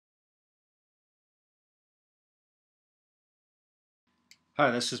Hi,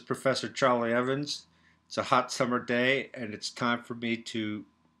 this is Professor Charlie Evans. It's a hot summer day, and it's time for me to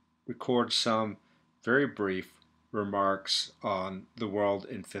record some very brief remarks on the world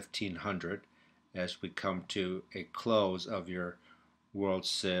in 1500 as we come to a close of your World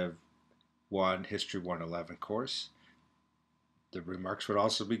Civ 1 History 111 course. The remarks would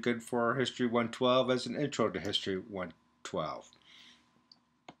also be good for History 112 as an intro to History 112.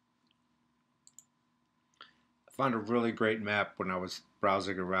 I found a really great map when I was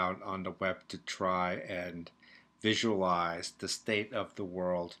browsing around on the web to try and visualize the state of the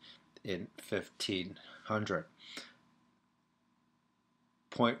world in 1500.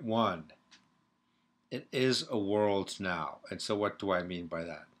 Point one, it is a world now. And so, what do I mean by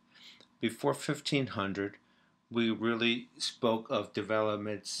that? Before 1500, we really spoke of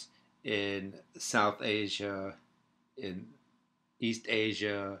developments in South Asia, in East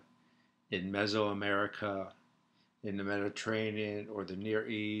Asia, in Mesoamerica, in the Mediterranean or the Near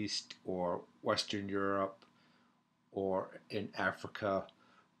East or Western Europe or in Africa,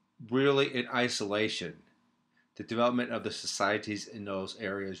 really in isolation. The development of the societies in those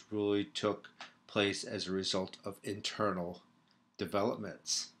areas really took place as a result of internal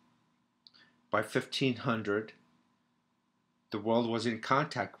developments. By 1500, the world was in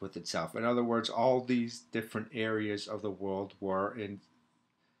contact with itself. In other words, all these different areas of the world were in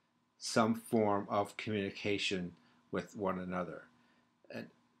some form of communication with one another. And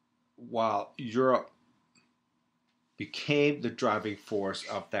while Europe became the driving force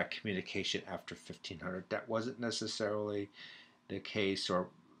of that communication after 1500, that wasn't necessarily the case or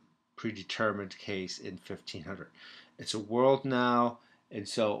predetermined case in 1500. It's a world now, and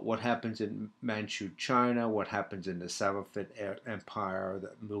so what happens in Manchu China, what happens in the Safavid Empire,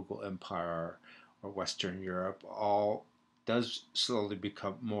 the Mughal Empire, or Western Europe, all does slowly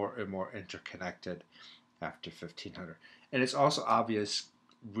become more and more interconnected after 1500. And it's also obvious,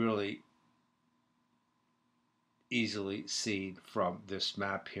 really easily seen from this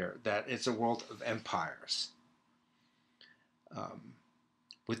map here, that it's a world of empires. Um,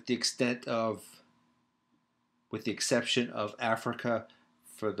 with the extent of, with the exception of Africa,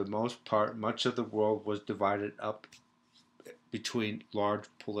 for the most part, much of the world was divided up between large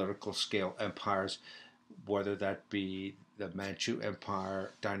political scale empires, whether that be the Manchu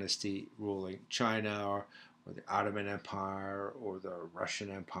Empire dynasty ruling China, or the Ottoman Empire, or the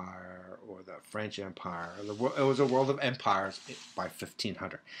Russian Empire, or the French Empire. It was a world of empires by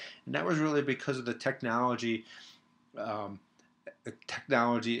 1500. And that was really because of um, the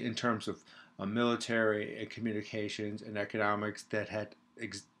technology in terms of military and communications and economics that had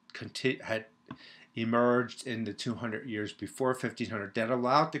emerged in the 200 years before 1500 that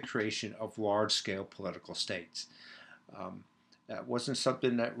allowed the creation of large-scale political states. Um, that wasn't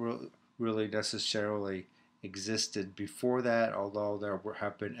something that really necessarily existed before that, although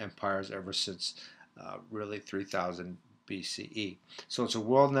have been empires ever since really 3000 BCE. So it's a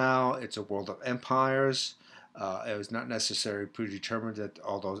world now, it's a world of empires. It was not necessarily predetermined that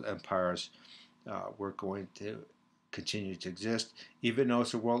all those empires were going to continue to exist. Even though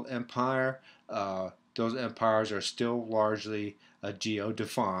it's a world empire, those empires are still largely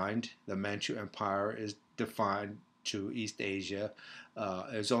geo-defined. The Manchu Empire is defined to East Asia.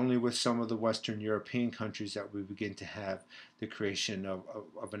 It's only with some of the Western European countries that we begin to have the creation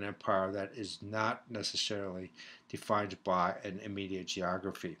of an empire that is not necessarily defined by an immediate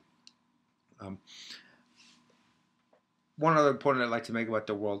geography. Um, One other point I'd like to make about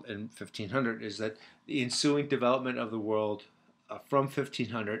the world in 1500 is that the ensuing development of the world from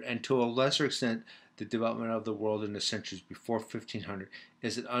 1500, and to a lesser extent the development of the world in the centuries before 1500,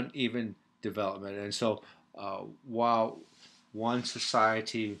 is an uneven development. And so while one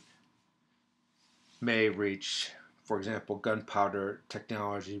society may reach, for example, gunpowder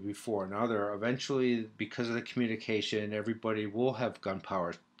technology before another, eventually, because of the communication, everybody will have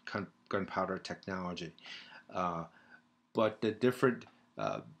gunpowder technology. Uh, but the different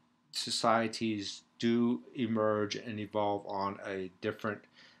uh, societies do emerge and evolve on a different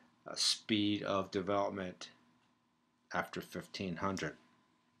speed of development after 1500.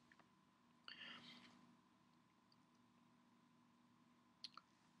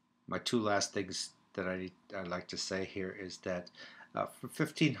 My two last things that I'd like to say here is that from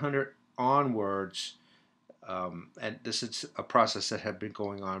 1500 onwards, and this is a process that had been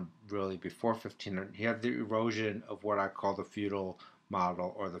going on really before 1500. You have the erosion of what I call the feudal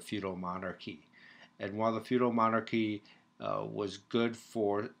model or the feudal monarchy. And while the feudal monarchy was good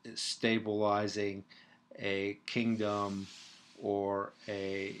for stabilizing a kingdom or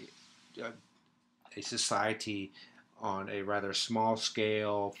a society on a rather small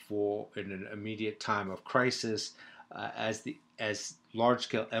scale for in an immediate time of crisis, as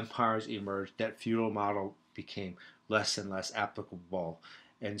large-scale empires emerged, that feudal model became less and less applicable.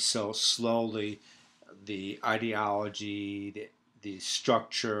 And so slowly the ideology, the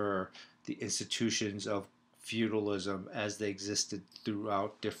structure, the institutions of feudalism as they existed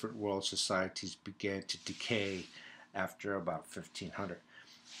throughout different world societies began to decay after about 1500.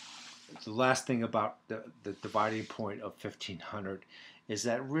 The last thing about the dividing point of 1500 is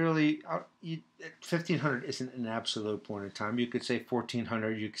that really 1500 isn't an absolute point in time. You could say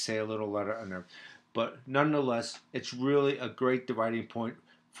 1400, you could say a little later under, but nonetheless, it's really a great dividing point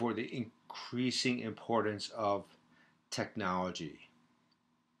for the increasing importance of technology.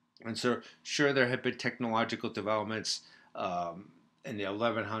 And so, sure, there have been technological developments in the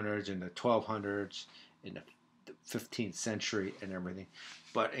 1100s and the 1200s, in the 15th century, and everything,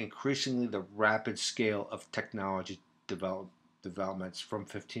 but increasingly the rapid scale of technology developments from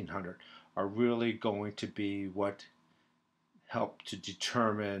 1500 are really going to be what help to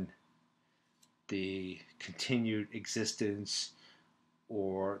determine the continued existence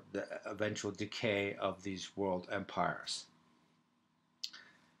or the eventual decay of these world empires.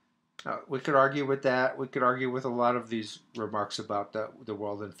 We could argue with that. We could argue with a lot of these remarks about the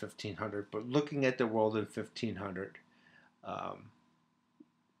world in 1500. But looking at the world in 1500,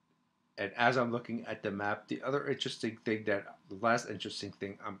 and as I'm looking at the map, the last interesting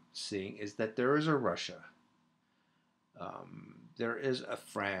thing I'm seeing is that there is a Russia, there is a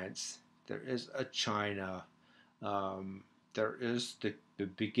France, there is a China, there is the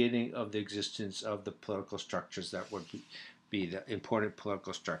beginning of the existence of the political structures that would be the important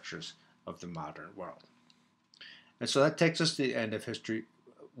political structures of the modern world. And so that takes us to the end of History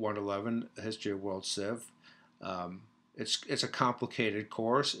 111, History of World Civ. It's a complicated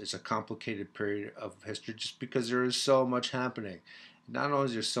course. It's a complicated period of history just because there is so much happening. Not only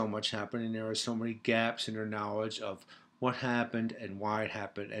is there so much happening, there are so many gaps in our knowledge of what happened and why it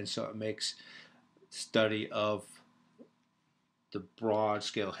happened. And so it makes study of the broad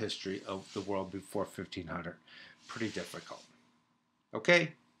scale history of the world before 1500 pretty difficult.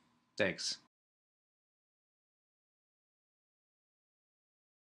 Okay, thanks.